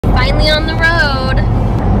finally on the road.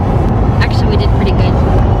 Actually, we did pretty good.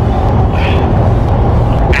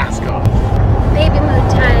 Mask off. Baby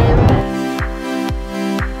mood time.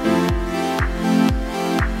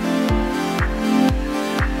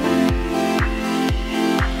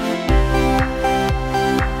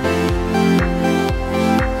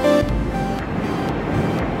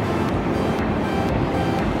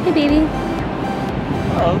 Hey, baby.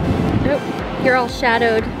 Hello. Oh, you're all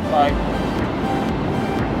shadowed. Bye.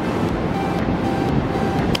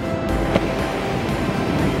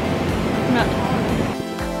 Not.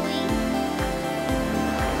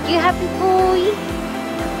 You happy boy?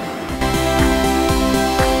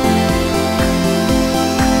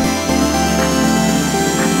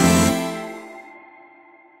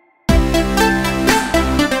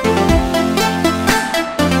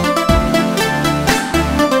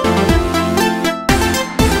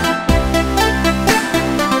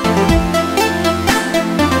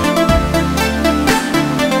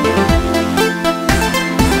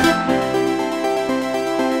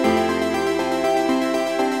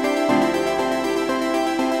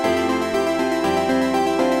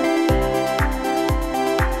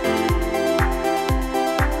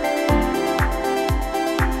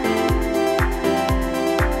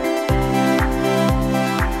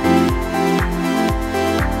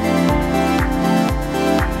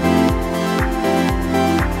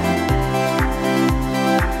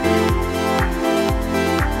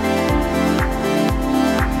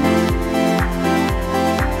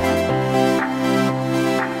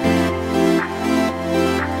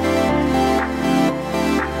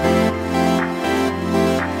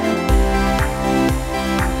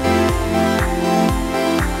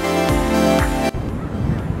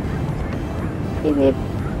 Hey, babe.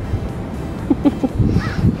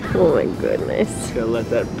 Oh my goodness. Just gotta let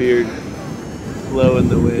that beard blow in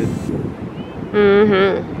the wind.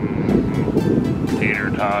 Mm-hmm. Tater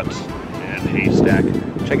tots and haystack.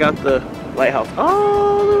 Check out the lighthouse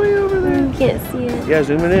all the way over there. You can't see it. Yeah,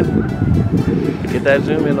 zoom it in. Get that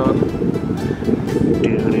zoom in on.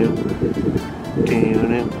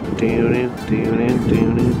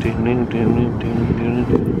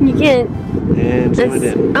 You can't. And zoom it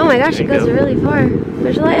in. Oh my gosh, it goes really far.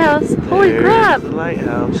 There's a lighthouse. Holy crap! The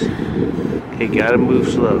lighthouse. Okay, gotta move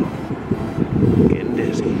slow. Getting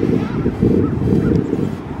dizzy.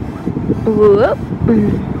 Whoop.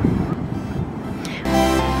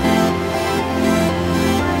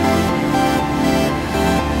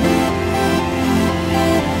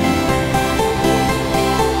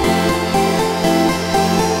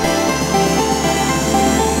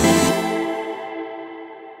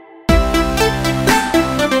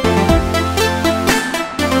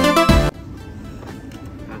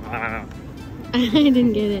 I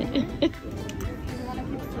didn't get it.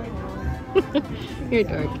 You're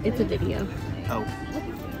dark. It's a video. Oh.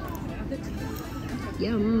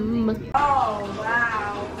 Yum. Oh,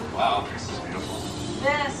 wow. Wow, this is beautiful.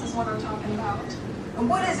 This is what I'm talking about. And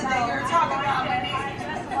what is it that you're talking about? I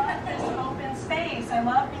just love this open space. I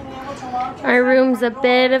love being able to walk inside. Our room's a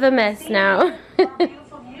bit of a mess now.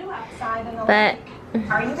 Beautiful view outside in the But lake.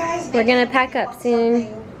 Are you guys we're gonna pack up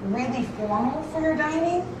soon. really formal for your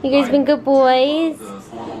dining? You guys been good boys. The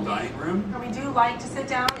formal dining room. We do like to sit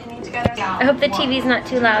down and eat together. I hope the TV's not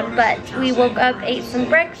too loud, but we woke up, ate some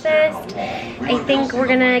breakfast. I think we're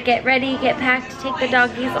gonna get ready, get packed, take the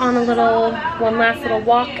doggies on one last little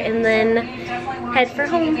walk, and then head for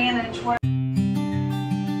home.